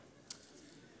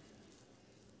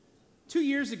2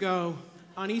 years ago,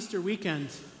 on Easter weekend,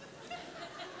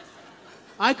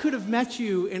 I could have met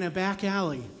you in a back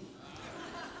alley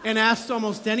and asked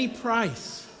almost any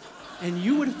price, and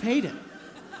you would have paid it.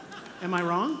 Am I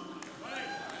wrong?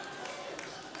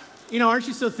 You know, aren't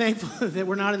you so thankful that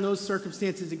we're not in those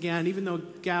circumstances again, even though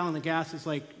a gallon of gas is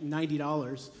like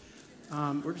 $90?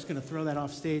 We're just going to throw that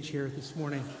off stage here this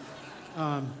morning.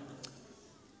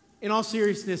 In all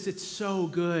seriousness, it's so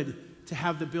good to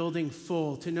have the building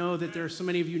full, to know that there are so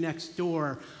many of you next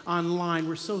door, online.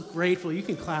 We're so grateful. You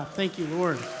can clap. Thank you,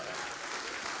 Lord.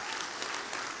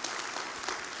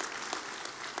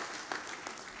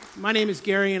 My name is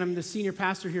Gary, and I'm the senior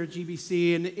pastor here at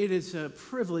GBC, and it is a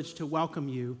privilege to welcome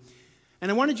you.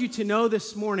 And I wanted you to know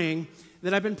this morning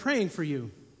that I've been praying for you.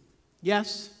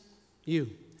 Yes,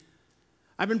 you.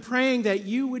 I've been praying that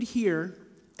you would hear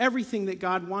everything that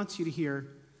God wants you to hear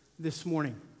this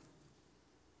morning.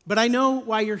 But I know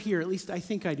why you're here, at least I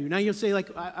think I do. Now you'll say,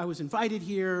 like, I was invited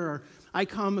here, or I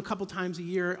come a couple times a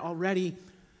year already.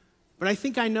 But I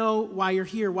think I know why you're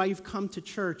here, why you've come to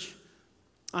church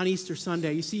on Easter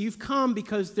Sunday. You see, you've come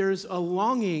because there's a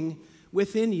longing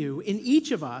within you, in each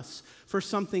of us, for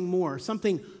something more,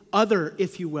 something other,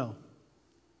 if you will.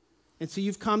 And so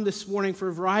you've come this morning for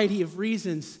a variety of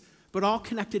reasons, but all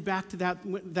connected back to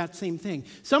that same thing.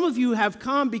 Some of you have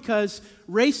come because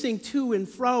racing to and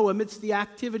fro amidst the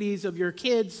activities of your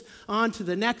kids on to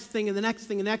the next thing and the next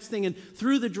thing and the next thing, and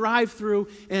through the drive-through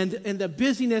and the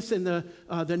busyness and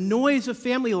the noise of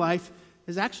family life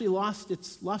has actually lost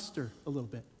its luster a little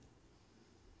bit.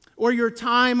 Or your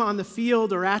time on the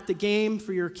field or at the game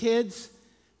for your kids,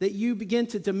 that you begin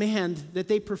to demand that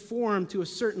they perform to a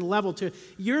certain level, to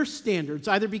your standards,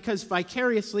 either because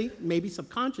vicariously, maybe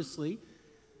subconsciously,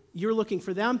 you're looking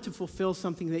for them to fulfill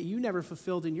something that you never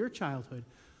fulfilled in your childhood,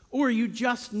 or you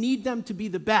just need them to be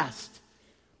the best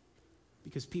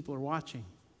because people are watching.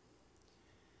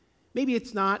 Maybe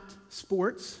it's not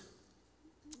sports.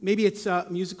 Maybe it's a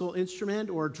musical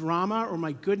instrument or drama or,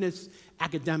 my goodness,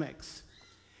 academics.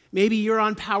 Maybe you're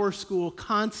on Power School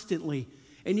constantly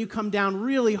and you come down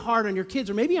really hard on your kids.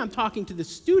 Or maybe I'm talking to the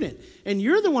student, and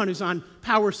you're the one who's on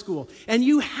Power School, and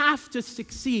you have to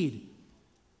succeed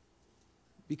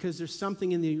because there's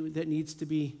something in you that needs to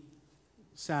be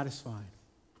satisfied.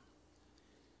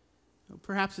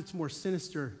 Perhaps it's more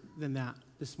sinister than that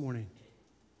this morning.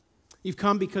 You've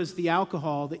come because the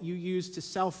alcohol that you use to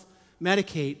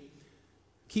self-medicate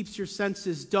keeps your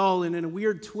senses dull, and in a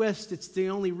weird twist, it's the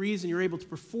only reason you're able to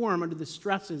perform under the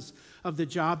stresses of the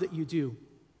job that you do.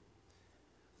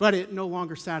 But it no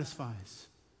longer satisfies.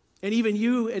 And even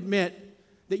you admit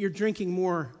that you're drinking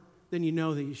more than you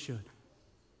know that you should.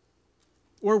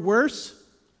 Or worse,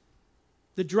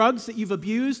 the drugs that you've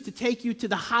abused to take you to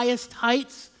the highest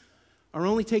heights are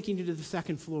only taking you to the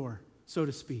second floor, so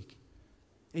to speak.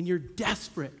 And you're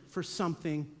desperate for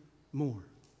something more.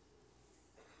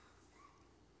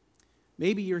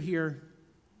 Maybe you're here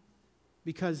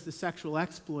because the sexual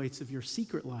exploits of your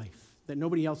secret life that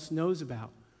nobody else knows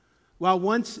about, while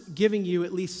once giving you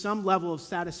at least some level of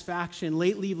satisfaction,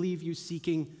 lately leave you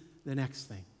seeking the next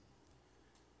thing.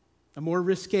 A more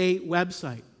risque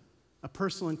website, a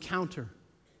personal encounter,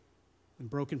 and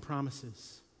broken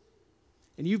promises.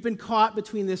 And you've been caught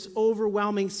between this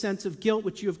overwhelming sense of guilt,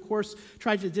 which you, of course,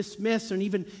 tried to dismiss and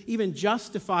even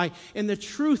justify, and the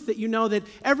truth that you know that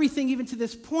everything, even to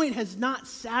this point, has not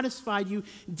satisfied you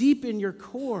deep in your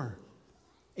core.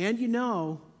 And you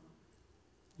know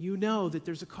that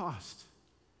there's a cost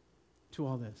to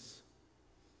all this.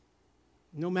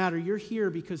 No matter, you're here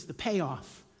because the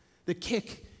payoff, the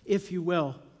kick, if you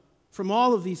will, from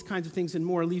all of these kinds of things and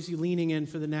more leaves you leaning in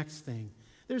for the next thing.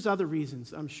 There's other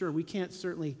reasons, I'm sure. We can't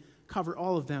certainly cover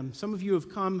all of them. Some of you have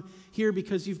come here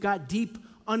because you've got deep,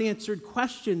 unanswered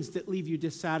questions that leave you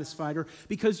dissatisfied, or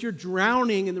because you're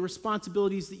drowning in the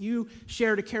responsibilities that you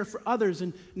share to care for others,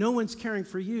 and no one's caring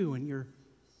for you, and you're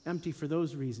empty for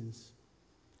those reasons.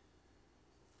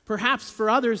 Perhaps for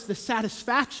others, the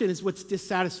satisfaction is what's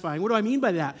dissatisfying. What do I mean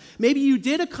by that? Maybe you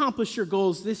did accomplish your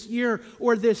goals this year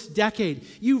or this decade.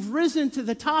 You've risen to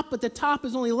the top, but the top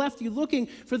has only left you looking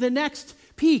for the next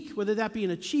peak, whether that be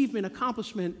an achievement,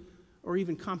 accomplishment, or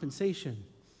even compensation.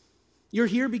 You're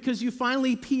here because you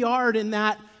finally PR'd in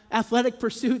that athletic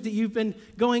pursuit that you've been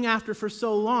going after for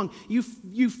so long.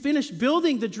 You finished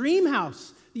building the dream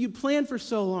house that you planned for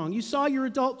so long. You saw your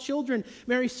adult children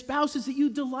marry spouses that you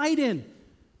delight in.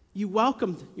 You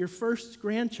welcomed your first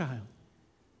grandchild.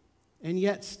 And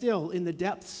yet still, in the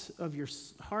depths of your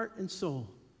heart and soul,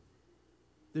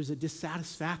 there's a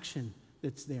dissatisfaction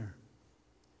that's there.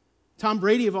 Tom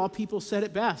Brady, of all people, said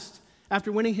it best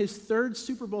after winning his third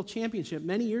Super Bowl championship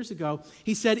many years ago,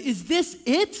 he said, "Is this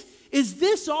it? Is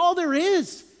this all there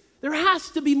is? There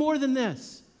has to be more than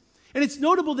this." And it's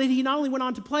notable that he not only went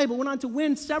on to play, but went on to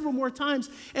win several more times.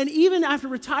 And even after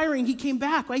retiring, he came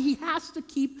back. Right? He has to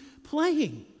keep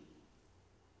playing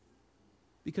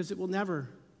because it will never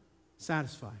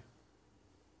satisfy.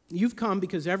 You've come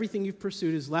because everything you've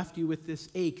pursued has left you with this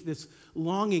ache, this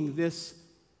longing, this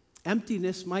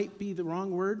emptiness might be the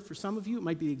wrong word for some of you. It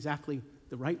might be exactly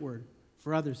the right word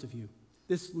for others of you.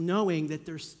 This knowing that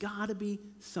there's got to be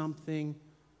something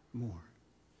more.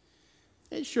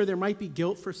 And sure, there might be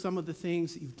guilt for some of the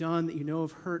things that you've done that you know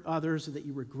have hurt others or that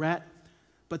you regret,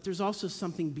 but there's also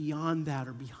something beyond that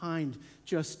or behind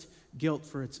just guilt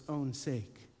for its own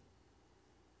sake.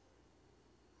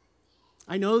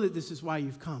 I know that this is why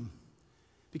you've come,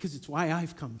 because it's why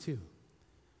I've come too.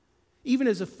 Even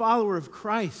as a follower of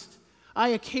Christ, I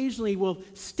occasionally will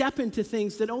step into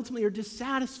things that ultimately are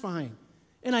dissatisfying.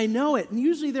 And I know it. And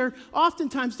usually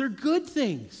oftentimes they're good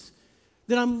things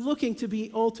that I'm looking to be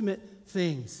ultimate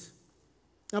things.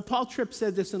 Now, Paul Tripp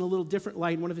said this in a little different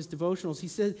light in one of his devotionals. He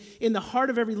said, "In the heart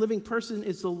of every living person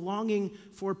is the longing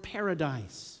for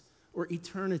paradise or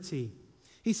eternity."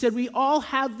 He said, we all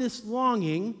have this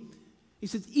longing. He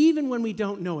says, even when we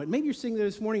don't know it. Maybe you're sitting there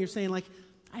this morning, you're saying, like,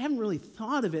 I haven't really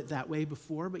thought of it that way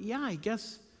before, but yeah, I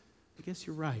guess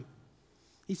you're right.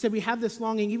 He said, we have this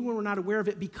longing even when we're not aware of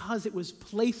it because it was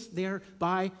placed there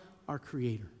by our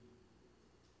Creator.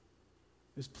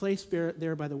 It was placed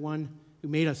there by the one who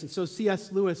made us. And so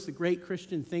C.S. Lewis, the great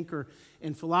Christian thinker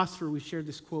and philosopher, we shared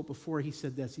this quote before, he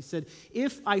said this. He said,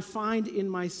 "If I find in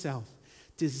myself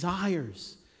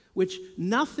desires which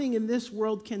nothing in this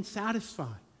world can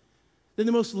satisfy, then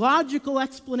the most logical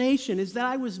explanation is that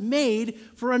I was made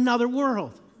for another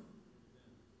world."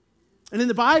 And in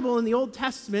the Bible, in the Old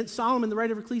Testament, Solomon, the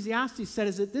writer of Ecclesiastes, said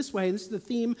it this way, and this is the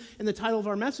theme and the title of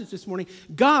our message this morning: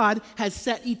 God has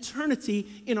set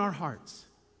eternity in our hearts.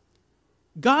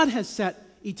 God has set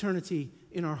eternity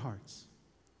in our hearts.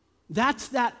 That's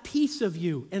that piece of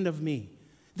you and of me.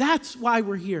 That's why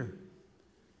we're here.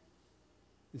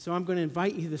 And so I'm going to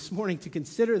invite you this morning to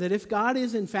consider that if God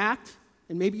is in fact,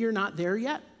 and maybe you're not there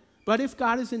yet, but if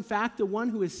God is in fact the one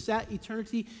who has set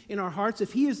eternity in our hearts,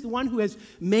 if He is the one who has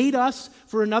made us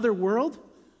for another world,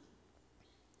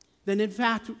 then in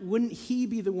fact, wouldn't He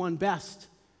be the one best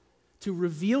to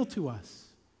reveal to us?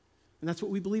 And that's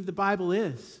what we believe the Bible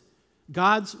is,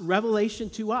 God's revelation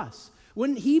to us.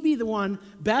 Wouldn't He be the one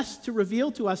best to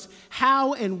reveal to us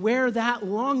how and where that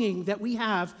longing that we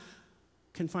have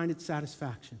can find its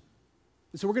satisfaction?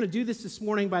 And so we're going to do this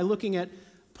morning by looking at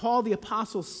Paul the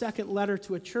Apostle's second letter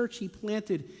to a church he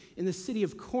planted in the city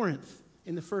of Corinth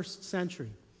in the first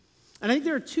century. And I think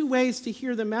there are two ways to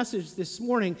hear the message this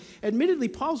morning. Admittedly,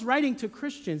 Paul's writing to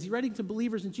Christians. He's writing to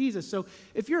believers in Jesus. So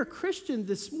if you're a Christian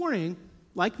this morning,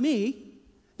 like me,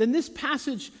 then this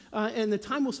passage and the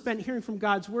time we'll spend hearing from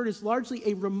God's word is largely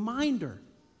a reminder.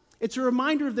 It's a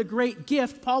reminder of the great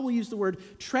gift, Paul will use the word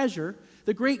treasure,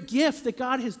 the great gift that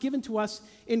God has given to us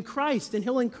in Christ. And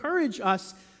He'll encourage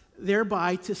us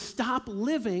thereby to stop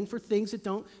living for things that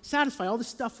don't satisfy. All the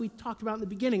stuff we talked about in the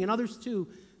beginning, and others too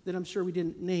that I'm sure we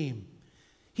didn't name.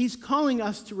 He's calling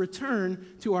us to return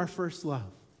to our first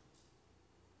love,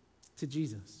 to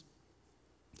Jesus.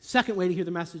 Second way to hear the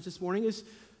message this morning is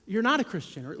you're not a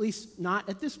Christian, or at least not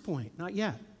at this point, not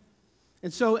yet.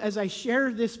 And so as I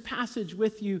share this passage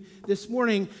with you this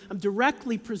morning, I'm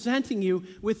directly presenting you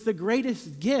with the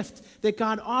greatest gift that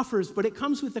God offers, but it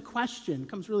comes with a question. It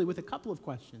comes really with a couple of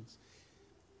questions.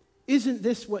 Isn't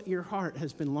this what your heart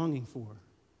has been longing for?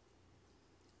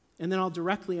 And then I'll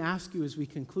directly ask you as we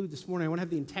conclude this morning, I want to have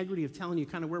the integrity of telling you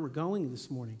kind of where we're going this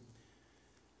morning.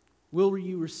 Will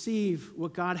you receive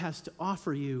what God has to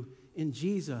offer you in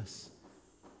Jesus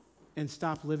and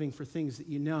stop living for things that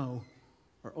you know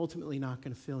are ultimately not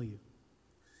going to fill you?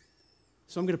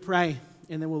 So I'm going to pray,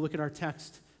 and then we'll look at our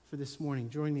text for this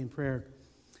morning. Join me in prayer.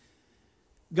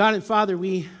 God and Father,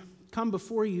 we come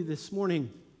before you this morning,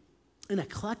 an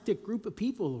eclectic group of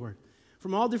people, Lord,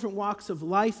 from all different walks of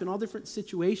life and all different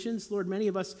situations. Lord, many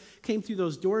of us came through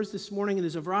those doors this morning, and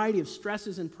there's a variety of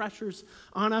stresses and pressures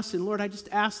on us. And Lord, I just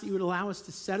ask that you would allow us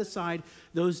to set aside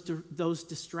those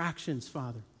distractions,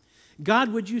 Father. God,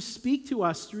 would you speak to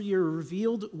us through your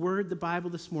revealed word, the Bible,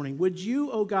 this morning? Would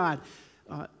you, oh God,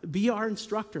 be our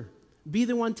instructor, be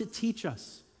the one to teach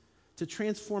us, to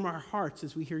transform our hearts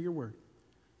as we hear your word?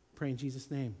 Pray in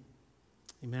Jesus' name.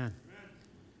 Amen.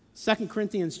 2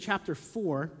 Corinthians chapter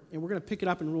 4, and we're going to pick it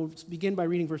up and we'll begin by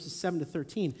reading verses 7 to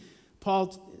 13.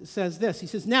 Paul says this. He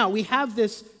says, now we have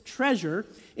this treasure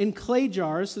in clay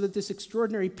jars so that this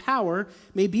extraordinary power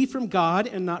may be from God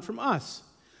and not from us.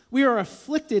 We are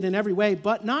afflicted in every way,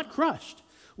 but not crushed.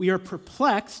 We are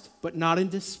perplexed, but not in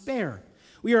despair.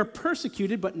 We are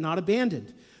persecuted, but not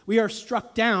abandoned. We are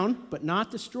struck down, but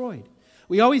not destroyed.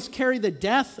 We always carry the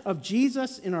death of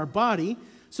Jesus in our body,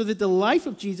 so that the life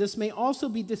of Jesus may also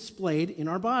be displayed in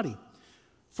our body.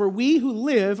 For we who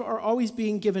live are always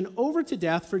being given over to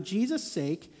death for Jesus'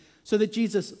 sake, so that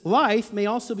Jesus' life may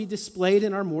also be displayed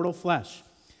in our mortal flesh.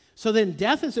 So then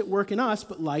death is at work in us,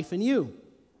 but life in you.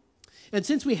 And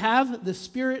since we have the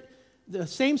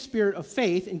same spirit of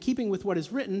faith, in keeping with what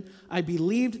is written, I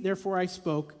believed, therefore I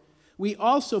spoke, we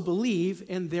also believe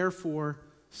and therefore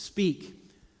speak.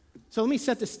 So let me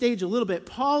set the stage a little bit.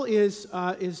 Paul is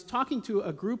talking to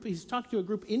a group. He's talking to a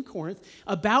group in Corinth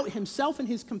about himself and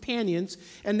his companions,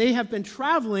 and they have been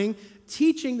traveling,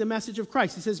 teaching the message of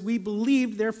Christ. He says, we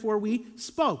believed, therefore we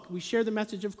spoke. We share the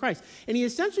message of Christ. And he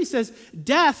essentially says,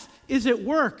 death is at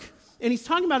work. And he's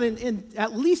talking about it in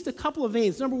at least a couple of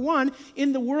veins. Number one,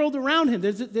 in the world around him,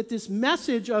 that this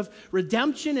message of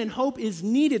redemption and hope is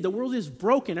needed. The world is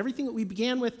broken, everything that we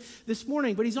began with this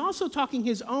morning. But he's also talking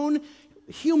his own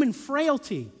human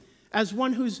frailty as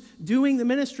one who's doing the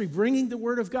ministry, bringing the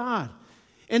word of God.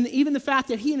 And even the fact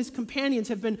that he and his companions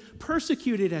have been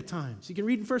persecuted at times. You can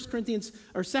read in 2 Corinthians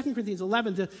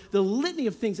 11 the litany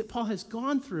of things that Paul has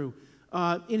gone through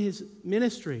in his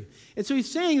ministry. And so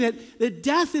he's saying that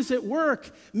death is at work.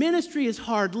 Ministry is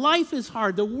hard. Life is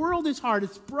hard. The world is hard.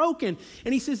 It's broken.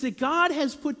 And he says that God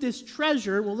has put this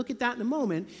treasure, we'll look at that in a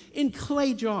moment, in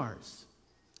clay jars.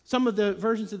 Some of the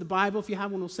versions of the Bible, if you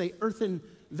have one, will say earthen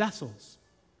vessels.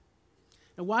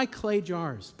 Now, why clay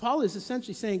jars? Paul is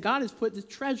essentially saying God has put the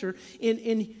treasure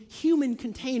in human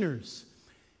containers.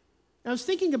 Now, I was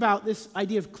thinking about this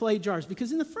idea of clay jars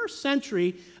because in the first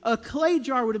century, a clay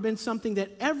jar would have been something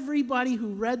that everybody who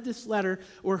read this letter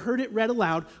or heard it read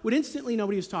aloud would instantly know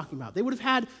what he was talking about. They would have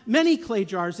had many clay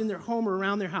jars in their home or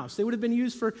around their house. They would have been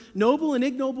used for noble and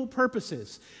ignoble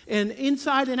purposes and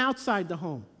inside and outside the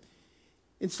home.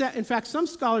 In fact, some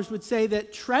scholars would say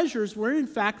that treasures were in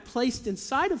fact placed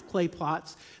inside of clay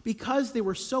pots because they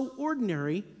were so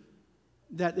ordinary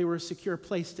that they were a secure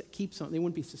place to keep something. They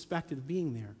wouldn't be suspected of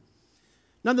being there.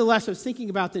 Nonetheless, I was thinking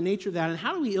about the nature of that and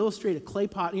how do we illustrate a clay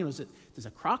pot? Is it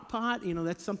a crock pot?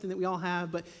 That's something that we all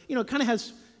have, but it kind of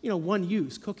has one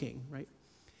use, cooking, right?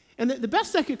 And the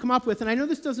best I could come up with, and I know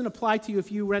this doesn't apply to you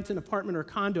if you rent an apartment or a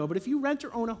condo, but if you rent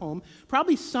or own a home,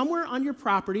 probably somewhere on your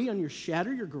property, on your shed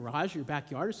or your garage, your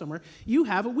backyard or somewhere, you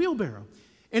have a wheelbarrow.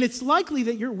 And it's likely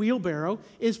that your wheelbarrow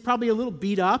is probably a little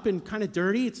beat up and kind of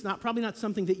dirty. It's probably not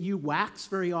something that you wax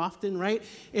very often, right?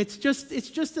 It's just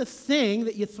a thing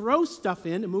that you throw stuff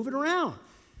in to move it around.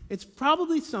 It's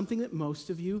probably something that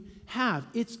most of you have.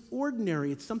 It's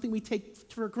ordinary. It's something we take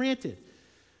for granted.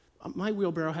 My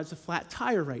wheelbarrow has a flat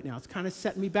tire right now. It's kind of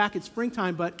setting me back. It's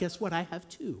springtime, but guess what? I have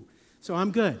two, so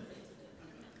I'm good.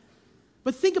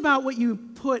 But think about what you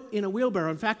put in a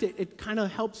wheelbarrow. In fact, it kind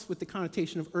of helps with the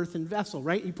connotation of earthen vessel,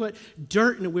 right? You put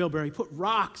dirt in a wheelbarrow. You put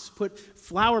rocks, put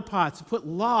flower pots, you put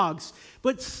logs.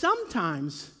 But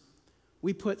sometimes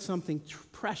we put something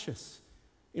precious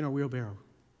in our wheelbarrow.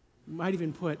 We might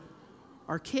even put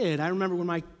our kid. I remember when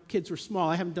my kids were small.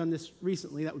 I haven't done this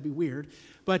recently. That would be weird,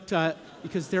 but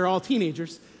because they're all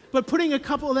teenagers. But putting a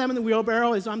couple of them in the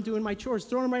wheelbarrow as I'm doing my chores,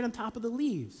 throwing them right on top of the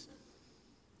leaves.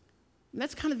 And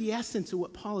that's kind of the essence of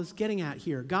what Paul is getting at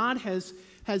here. God has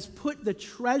put the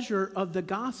treasure of the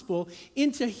gospel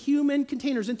into human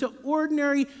containers, into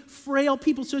ordinary, frail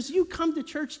people. So as you come to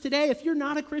church today, if you're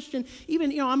not a Christian,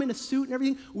 even, I'm in a suit and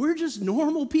everything, we're just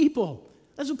normal people.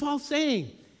 That's what Paul's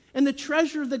saying. And the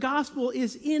treasure of the gospel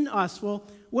is in us. Well,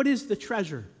 what is the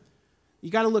treasure? You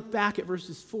got to look back at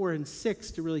verses 4 and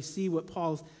 6 to really see what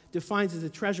Paul defines as a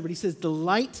treasure. But he says, the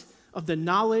light of the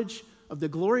knowledge of the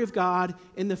glory of God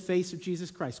in the face of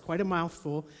Jesus Christ. Quite a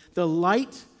mouthful. The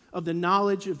light of the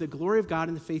knowledge of the glory of God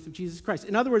in the faith of Jesus Christ.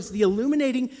 In other words, the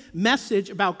illuminating message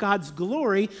about God's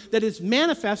glory that is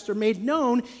manifest or made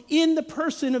known in the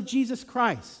person of Jesus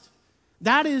Christ.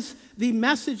 That is the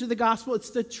message of the gospel. It's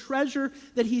the treasure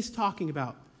that he's talking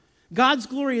about. God's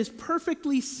glory is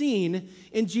perfectly seen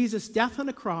in Jesus' death on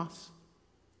the cross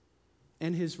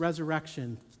and his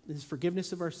resurrection, his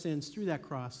forgiveness of our sins through that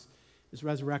cross, his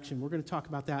resurrection. We're going to talk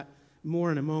about that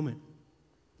more in a moment.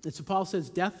 And so Paul says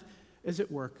death is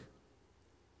at work,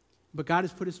 but God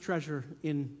has put his treasure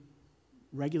in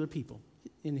regular people,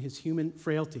 in his human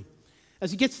frailty. As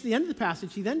he gets to the end of the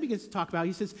passage, he then begins to talk about,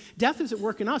 he says, death is at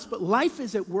work in us, but life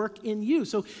is at work in you.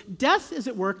 So death is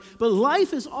at work, but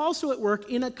life is also at work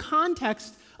in a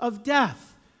context of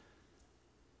death.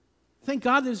 Thank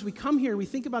God that as we come here and we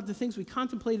think about the things we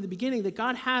contemplated at the beginning, that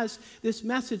God has this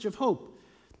message of hope.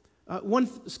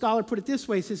 One scholar put it this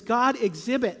way, he says, God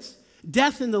exhibits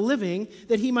death in the living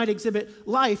that he might exhibit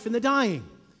life in the dying.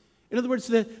 In other words,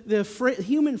 the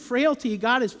human frailty,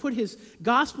 God has put his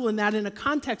gospel in that in a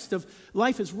context of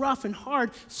life is rough and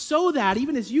hard, so that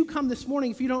even as you come this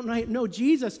morning, if you don't know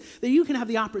Jesus, that you can have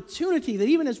the opportunity that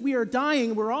even as we are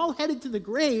dying, we're all headed to the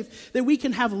grave, that we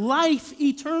can have life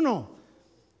eternal.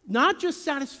 Not just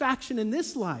satisfaction in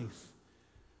this life,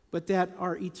 but that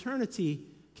our eternity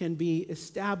can be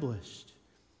established.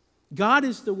 God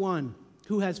is the one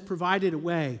who has provided a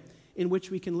way in which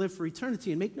we can live for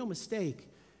eternity. And make no mistake,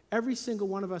 every single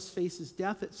one of us faces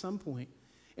death at some point,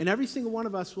 and every single one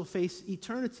of us will face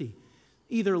eternity,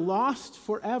 either lost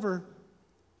forever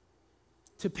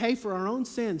to pay for our own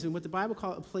sins in what the Bible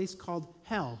calls a place called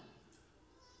hell,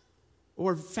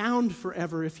 or found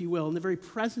forever, if you will, in the very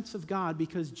presence of God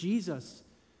because Jesus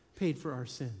paid for our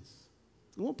sins.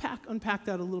 And we'll unpack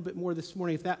that a little bit more this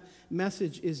morning if that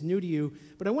message is new to you.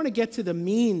 But I want to get to the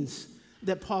means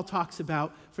that Paul talks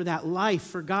about for that life,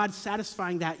 for God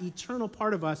satisfying that eternal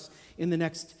part of us in the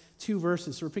next two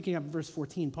verses. So we're picking up in verse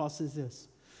 14. Paul says this,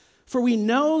 "For we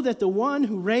know that the one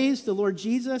who raised the Lord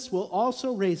Jesus will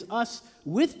also raise us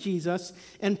with Jesus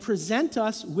and present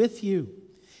us with you.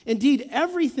 Indeed,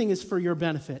 everything is for your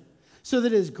benefit, so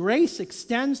that as grace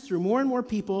extends through more and more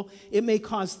people, it may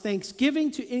cause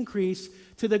thanksgiving to increase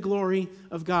to the glory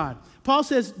of God." Paul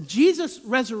says Jesus'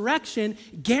 resurrection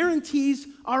guarantees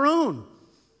our own.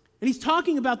 And he's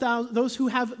talking about those who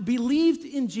have believed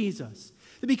in Jesus.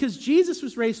 That because Jesus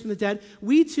was raised from the dead,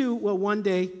 we too will one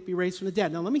day be raised from the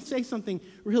dead. Now, let me say something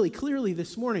really clearly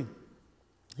this morning.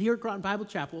 Here at Groton Bible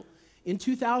Chapel in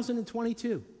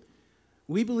 2022,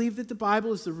 we believe that the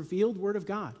Bible is the revealed Word of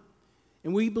God.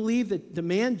 And we believe that the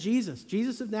man Jesus,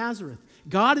 Jesus of Nazareth,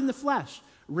 God in the flesh,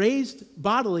 raised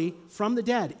bodily from the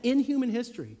dead in human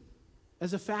history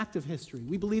as a fact of history.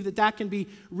 We believe that that can be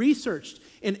researched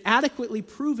and adequately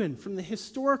proven from the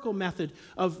historical method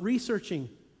of researching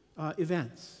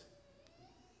events.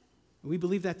 We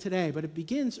believe that today, but it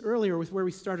begins earlier with where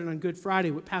we started on Good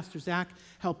Friday, what Pastor Zach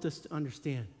helped us to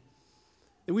understand.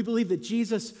 That we believe that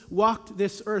Jesus walked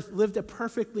this earth, lived a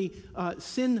perfectly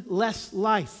sinless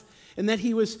life, and that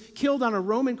he was killed on a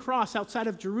Roman cross outside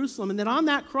of Jerusalem, and that on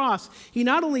that cross, he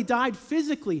not only died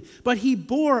physically, but he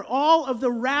bore all of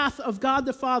the wrath of God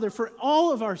the Father for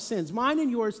all of our sins, mine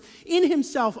and yours, in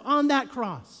himself on that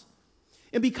cross.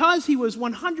 And because he was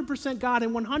 100% God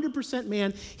and 100%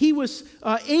 man, he was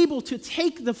able to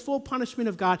take the full punishment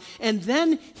of God, and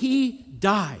then he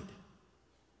died.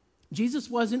 Jesus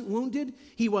wasn't wounded,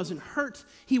 he wasn't hurt,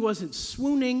 he wasn't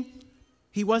swooning,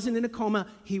 he wasn't in a coma,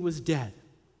 he was dead.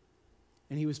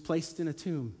 And he was placed in a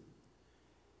tomb.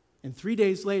 And 3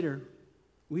 days later,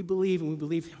 we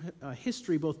believe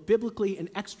history, both biblically and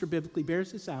extra-biblically,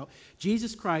 bears this out,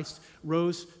 Jesus Christ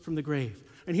rose from the grave.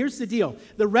 And here's the deal.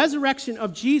 The resurrection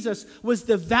of Jesus was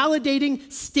the validating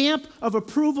stamp of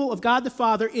approval of God the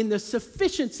Father in the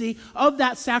sufficiency of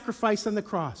that sacrifice on the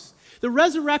cross. The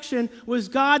resurrection was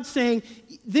God saying,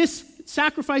 this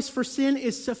sacrifice for sin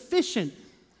is sufficient,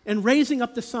 and raising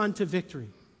up the Son to victory.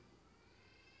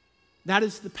 That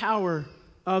is the power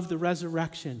of the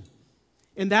resurrection.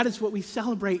 And that is what we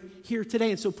celebrate here today.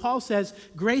 And so Paul says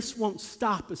grace won't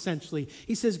stop, essentially.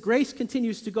 He says grace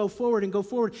continues to go forward and go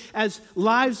forward as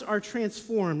lives are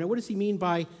transformed. Now, what does he mean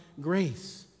by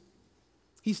grace?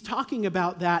 He's talking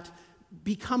about that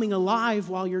becoming alive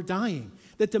while you're dying.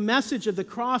 That the message of the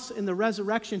cross and the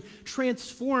resurrection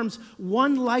transforms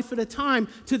one life at a time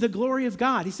to the glory of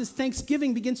God. He says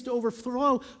thanksgiving begins to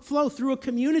overflow through a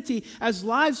community as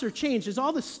lives are changed, as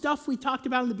all the stuff we talked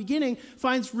about in the beginning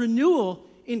finds renewal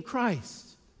in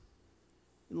Christ.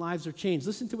 And lives are changed.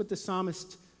 Listen to what the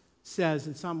psalmist says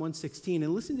in Psalm 116,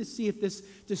 and listen to see if this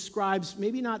describes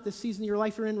maybe not the season of your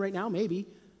life you're in right now, maybe,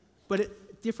 but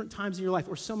at different times in your life,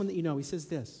 or someone that you know. He says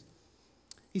this.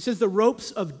 He says, the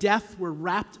ropes of death were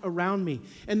wrapped around me,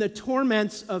 and the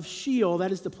torments of Sheol,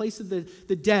 that is the place of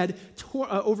the dead,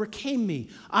 overcame me.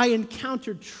 I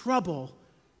encountered trouble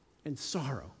and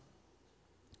sorrow.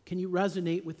 Can you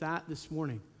resonate with that this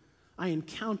morning? I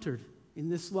encountered in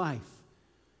this life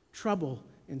trouble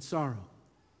and sorrow.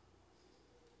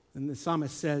 And the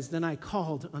psalmist says, then I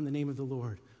called on the name of the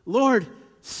Lord. Lord,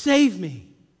 save me.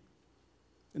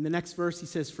 In the next verse he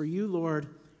says, for you, Lord,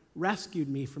 rescued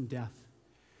me from death.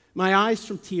 My eyes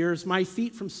from tears, my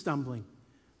feet from stumbling.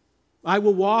 I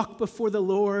will walk before the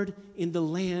Lord in the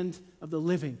land of the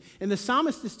living. And the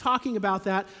psalmist is talking about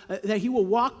that he will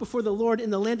walk before the Lord in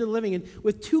the land of the living, and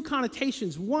with two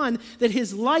connotations. One, that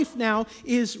his life now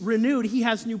is renewed. He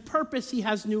has new purpose. He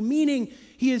has new meaning.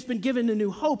 He has been given a new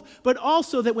hope. But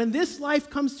also that when this life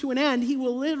comes to an end, he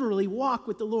will literally walk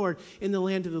with the Lord in the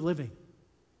land of the living.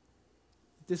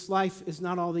 This life is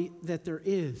not all that there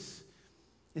is.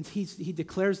 And he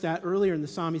declares that earlier in the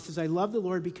psalm. He says, I love the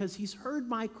Lord because he's heard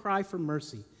my cry for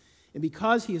mercy. And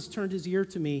because he has turned his ear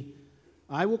to me,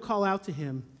 I will call out to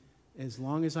him as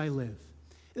long as I live.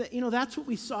 You know, that's what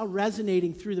we saw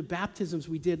resonating through the baptisms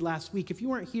we did last week. If you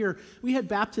weren't here, we had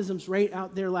baptisms right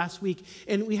out there last week,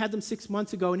 and we had them 6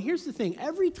 months ago. And here's the thing.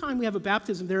 Every time we have a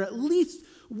baptism, there are at least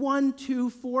 1, 2,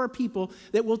 4 people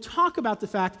that will talk about the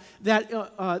fact that,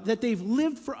 that they've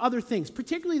lived for other things,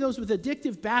 particularly those with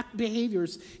addictive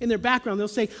behaviors in their background. They'll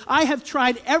say, I have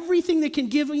tried everything that can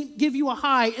give you a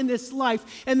high in this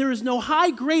life, and there is no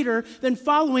high greater than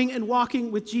following and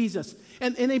walking with Jesus.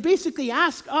 And they basically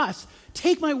ask us,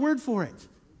 take my word for it.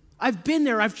 I've been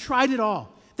there. I've tried it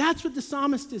all. That's what the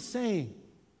psalmist is saying.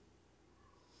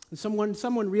 And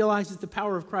someone realizes the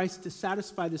power of Christ to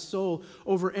satisfy the soul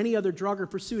over any other drug or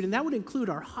pursuit, and that would include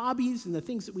our hobbies and the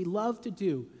things that we love to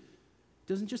do. It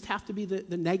doesn't just have to be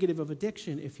the negative of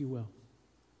addiction, if you will.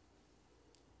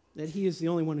 That he is the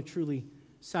only one who truly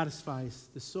satisfies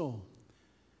the soul.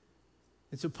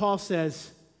 And so Paul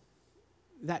says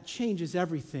that changes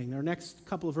everything. Our next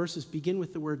couple of verses begin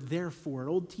with the word therefore. An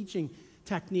old teaching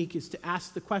technique is to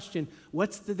ask the question,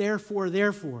 what's the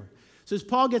therefore? So as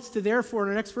Paul gets to therefore in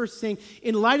our next verse, saying,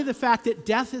 in light of the fact that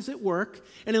death is at work,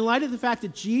 and in light of the fact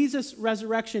that Jesus'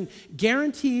 resurrection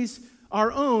guarantees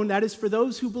our own, that is for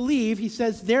those who believe, he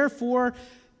says, therefore,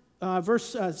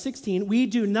 verse 16, we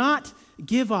do not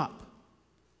give up.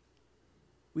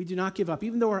 We do not give up.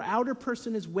 Even though our outer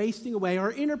person is wasting away,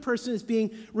 our inner person is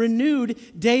being renewed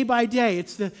day by day.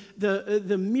 It's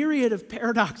the myriad of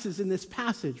paradoxes in this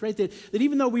passage, right? That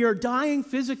even though we are dying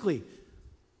physically,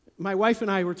 my wife and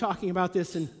I were talking about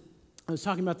this, and I was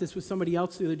talking about this with somebody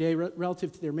else the other day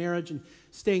relative to their marriage and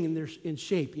staying in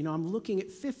shape. You know, I'm looking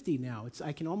at 50 now.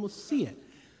 I can almost see it.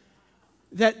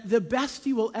 That the best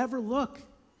you will ever look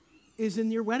is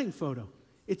in your wedding photo.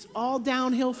 It's all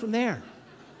downhill from there.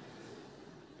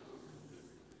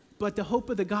 But the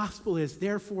hope of the gospel is,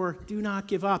 therefore, do not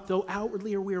give up. Though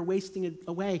outwardly we are wasting it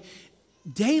away,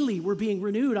 daily we're being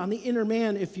renewed on the inner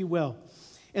man, if you will.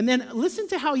 And then listen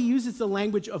to how he uses the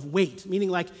language of weight, meaning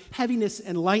like heaviness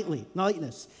and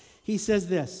lightness. He says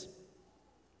this,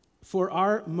 for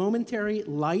our momentary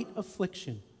light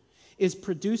affliction is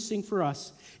producing for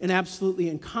us an absolutely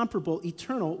incomparable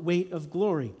eternal weight of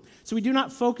glory. So we do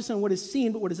not focus on what is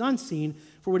seen, but what is unseen.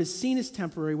 For what is seen is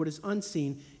temporary, what is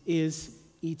unseen is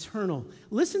eternal.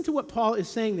 Listen to what Paul is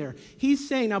saying there. He's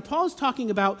saying, now Paul is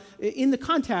talking about, in the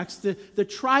context, the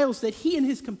trials that he and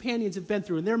his companions have been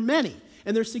through, and there are many.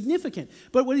 And they're significant.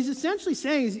 But what he's essentially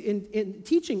saying is in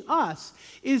teaching us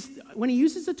is when he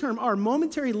uses the term our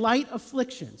momentary light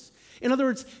afflictions. In other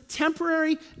words,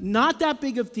 temporary, not that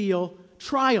big of deal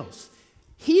trials.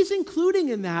 He's including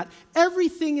in that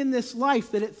everything in this life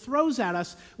that it throws at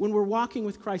us when we're walking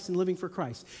with Christ and living for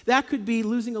Christ. That could be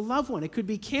losing a loved one. It could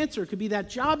be cancer. It could be that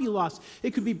job you lost.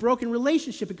 It could be broken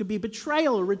relationship. It could be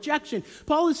betrayal or rejection.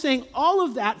 Paul is saying all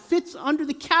of that fits under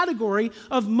the category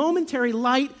of momentary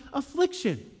light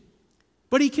affliction.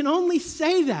 But he can only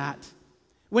say that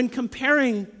when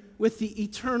comparing with the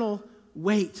eternal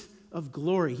weight of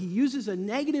glory. He uses a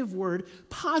negative word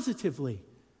positively.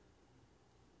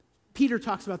 Peter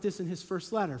talks about this in his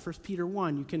first letter, 1 Peter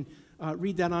 1. You can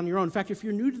read that on your own. In fact, if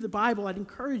you're new to the Bible, I'd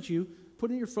encourage you,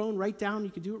 put it in your phone, write down. You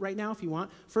can do it right now if you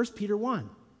want. 1 Peter 1.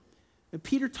 And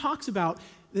Peter talks about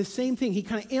the same thing. He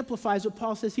kind of amplifies what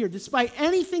Paul says here. Despite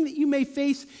anything that you may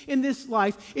face in this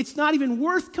life, it's not even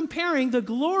worth comparing the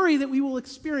glory that we will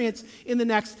experience in the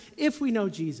next if we know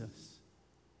Jesus,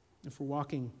 if we're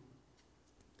walking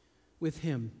with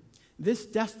him. This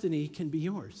destiny can be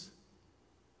yours.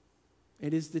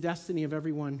 It is the destiny of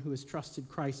everyone who has trusted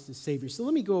Christ as Savior. So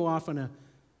let me go off on a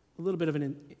little bit of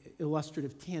an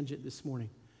illustrative tangent this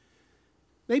morning.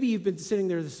 Maybe you've been sitting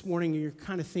there this morning and you're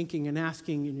kind of thinking and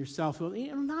asking in yourself, well, you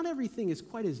know, not everything is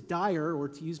quite as dire, or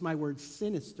to use my word,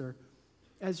 sinister,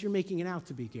 as you're making it out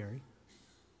to be, Gary.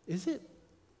 Is it?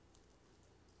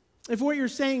 If what you're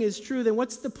saying is true, then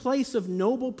what's the place of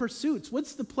noble pursuits?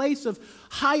 What's the place of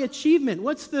high achievement?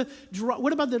 What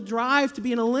about the drive to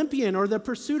be an Olympian, or the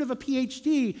pursuit of a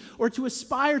PhD, or to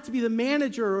aspire to be the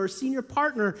manager or senior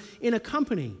partner in a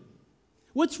company?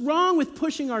 What's wrong with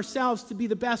pushing ourselves to be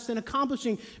the best and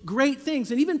accomplishing great things,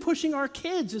 and even pushing our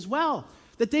kids as well?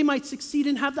 that they might succeed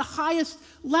and have the highest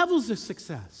levels of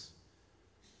success.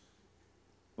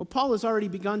 Well, Paul has already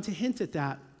begun to hint at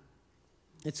that.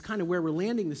 It's kind of where we're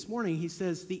landing this morning. He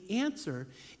says the answer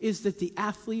is that the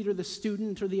athlete or the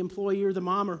student or the employee or the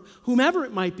mom or whomever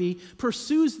it might be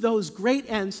pursues those great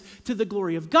ends to the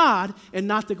glory of God and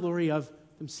not the glory of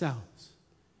themselves.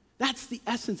 That's the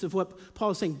essence of what Paul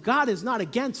is saying. God is not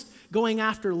against going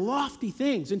after lofty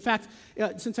things. In fact,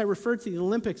 since I referred to the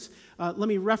Olympics, let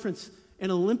me reference an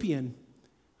Olympian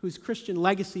whose Christian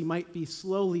legacy might be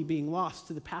slowly being lost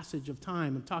to the passage of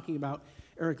time. I'm talking about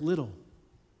Eric Liddell.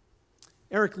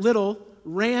 Eric Liddell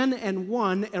ran and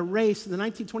won a race in the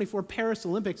 1924 Paris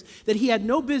Olympics that he had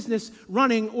no business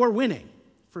running or winning,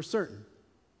 for certain.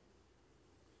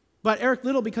 But Eric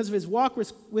Liddell, because of his walk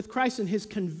with Christ and his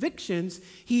convictions,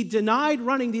 he denied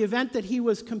running the event that he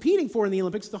was competing for in the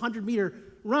Olympics, the 100-meter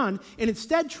run, and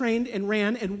instead trained and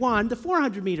ran and won the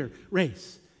 400-meter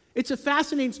race. It's a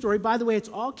fascinating story. By the way, it's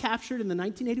all captured in the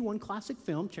 1981 classic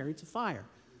film, Chariots of Fire.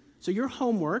 So your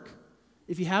homework,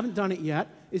 if you haven't done it yet,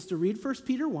 is to read 1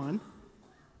 Peter 1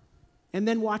 and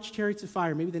then watch Chariots of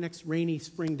Fire, maybe the next rainy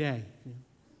spring day.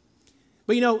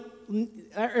 But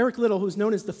Eric Liddell, who's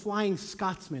known as the Flying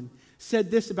Scotsman, said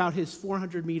this about his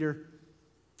 400-meter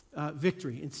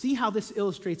victory. And see how this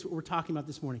illustrates what we're talking about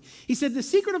this morning. He said, the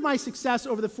secret of my success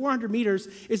over the 400 meters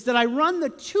is that I run the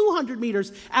 200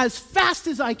 meters as fast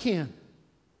as I can.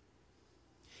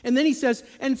 And then he says,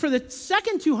 and for the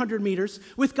second 200 meters,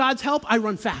 with God's help, I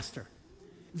run faster.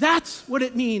 That's what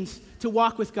it means to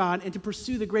walk with God and to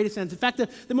pursue the greatest ends. In fact,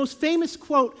 the most famous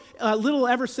quote Liddell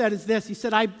ever said is this. He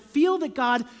said, I feel that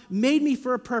God made me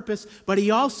for a purpose, but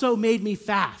he also made me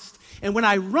fast. And when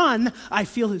I run, I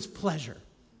feel his pleasure.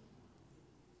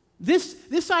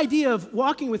 This idea of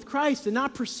walking with Christ and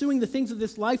not pursuing the things of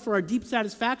this life for our deep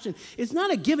satisfaction is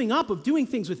not a giving up of doing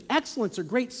things with excellence or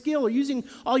great skill or using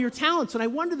all your talents. And I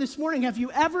wonder this morning, have you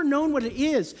ever known what it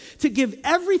is to give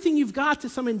everything you've got to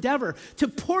some endeavor, to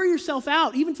pour yourself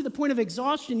out, even to the point of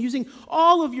exhaustion, using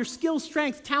all of your skill,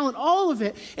 strength, talent, all of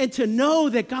it, and to know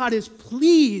that God is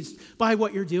pleased by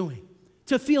what you're doing,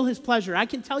 to feel his pleasure? I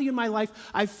can tell you in my life,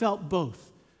 I've felt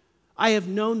both. I have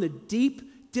known the deep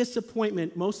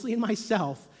disappointment, mostly in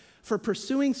myself, for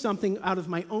pursuing something out of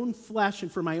my own flesh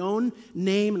and for my own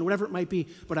name and whatever it might be.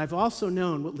 But I've also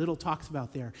known what Liddell talks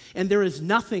about there. And there is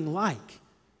nothing like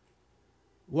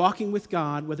walking with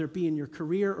God, whether it be in your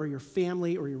career or your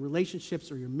family or your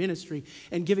relationships or your ministry,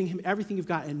 and giving him everything you've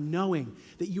got and knowing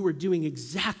that you are doing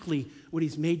exactly what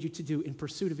he's made you to do in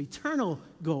pursuit of eternal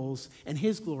goals and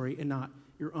his glory and not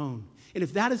your own. And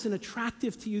if that isn't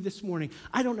attractive to you this morning,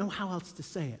 I don't know how else to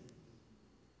say it.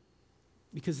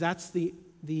 Because that's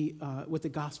what the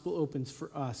gospel opens for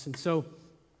us. And so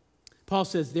Paul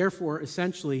says, therefore,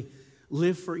 essentially,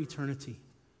 live for eternity.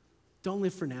 Don't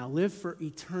live for now. Live for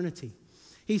eternity.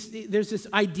 There's this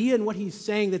idea in what he's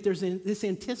saying that there's this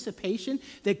anticipation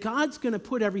that God's going to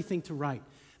put everything to right.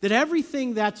 That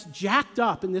everything that's jacked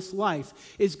up in this life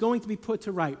is going to be put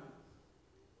to right.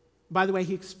 By the way,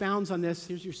 he expounds on this.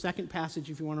 Here's your second passage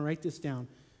if you want to write this down.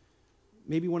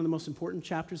 Maybe one of the most important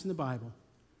chapters in the Bible.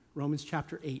 Romans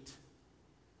chapter 8.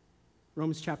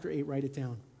 Romans chapter 8, write it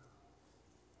down.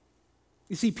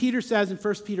 You see, Peter says in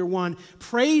 1 Peter 1,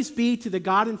 praise be to the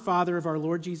God and Father of our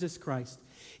Lord Jesus Christ.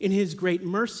 In his great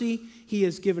mercy, he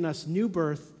has given us new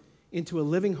birth into a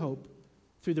living hope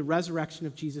through the resurrection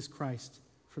of Jesus Christ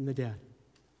from the dead.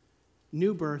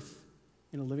 New birth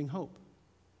in a living hope.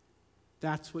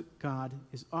 That's what God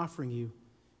is offering you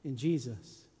in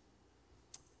Jesus.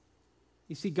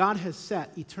 You see, God has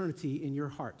set eternity in your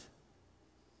heart.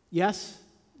 Yes,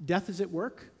 death is at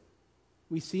work.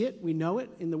 We see it, we know it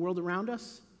in the world around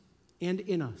us and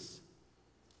in us.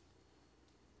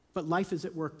 But life is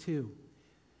at work too.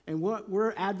 And what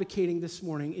we're advocating this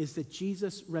morning is that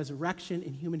Jesus' resurrection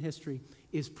in human history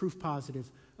is proof positive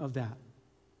of that.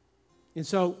 And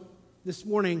so this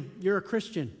morning, you're a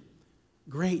Christian.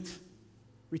 Great.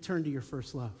 Return to your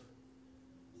first love.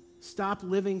 Stop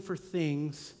living for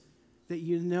things that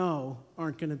you know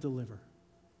aren't going to deliver.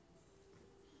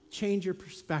 Change your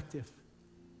perspective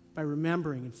by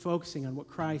remembering and focusing on what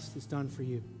Christ has done for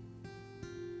you.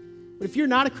 But if you're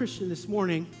not a Christian this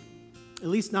morning, at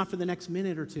least not for the next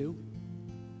minute or two,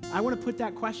 I want to put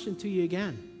that question to you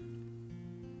again.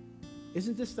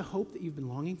 Isn't this the hope that you've been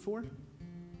longing for?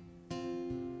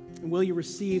 And will you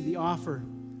receive the offer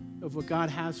of what God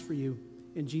has for you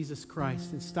in Jesus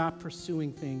Christ and stop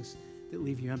pursuing things that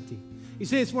leave you empty? You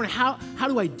say this morning, how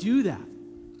do I do that?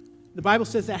 The Bible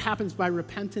says that happens by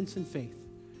repentance and faith.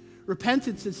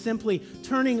 Repentance is simply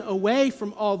turning away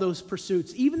from all those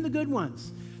pursuits, even the good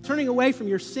ones, turning away from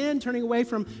your sin, turning away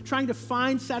from trying to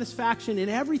find satisfaction in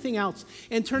everything else,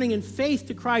 and turning in faith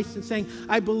to Christ and saying,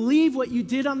 I believe what you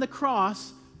did on the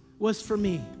cross was for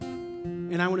me,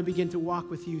 and I want to begin to walk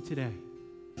with you today.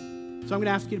 So I'm going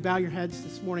to ask you to bow your heads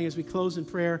this morning as we close in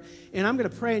prayer, and I'm going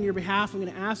to pray on your behalf. I'm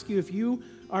going to ask you if you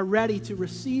are ready to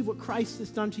receive what Christ has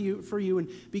done for you and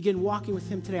begin walking with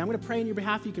him today. I'm going to pray on your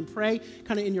behalf. You can pray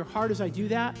kind of in your heart as I do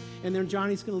that, and then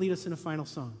Johnny's going to lead us in a final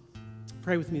song.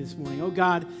 Pray with me this morning. Oh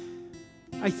God,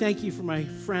 I thank you for my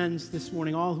friends this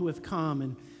morning, all who have come.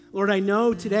 And Lord, I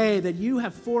know today that you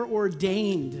have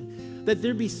foreordained that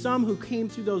there be some who came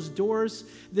through those doors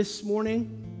this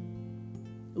morning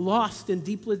lost and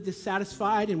deeply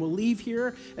dissatisfied and will leave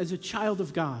here as a child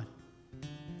of God.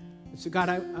 And so God,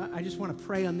 I just want to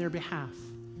pray on their behalf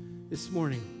this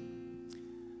morning.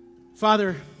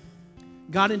 Father,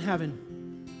 God in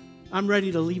heaven, I'm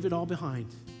ready to leave it all behind.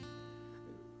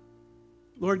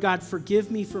 Lord God, forgive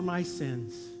me for my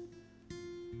sins.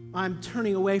 I'm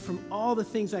turning away from all the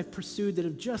things I've pursued that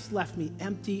have just left me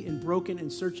empty and broken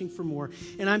and searching for more.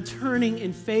 And I'm turning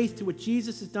in faith to what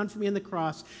Jesus has done for me on the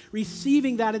cross,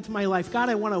 receiving that into my life. God,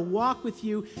 I want to walk with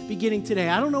you beginning today.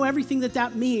 I don't know everything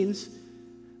that means,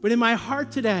 but in my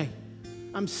heart today,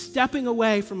 I'm stepping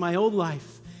away from my old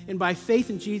life and by faith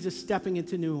in Jesus, stepping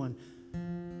into a new one.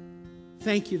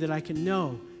 Thank you that I can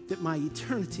know that my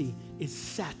eternity is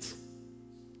set.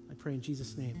 I pray in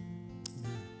Jesus' name.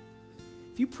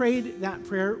 If you prayed that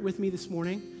prayer with me this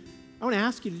morning, I want to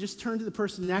ask you to just turn to the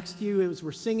person next to you as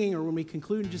we're singing or when we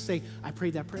conclude and just say, I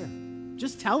prayed that prayer.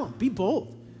 Just tell them. Be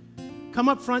bold. Come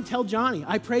up front, tell Johnny,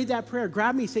 I prayed that prayer.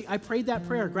 Grab me, say, I prayed that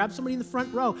prayer. Grab somebody in the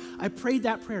front row. I prayed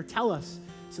that prayer. Tell us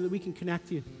so that we can connect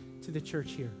you to the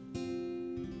church here.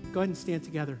 Go ahead and stand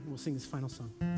together and we'll sing this final song.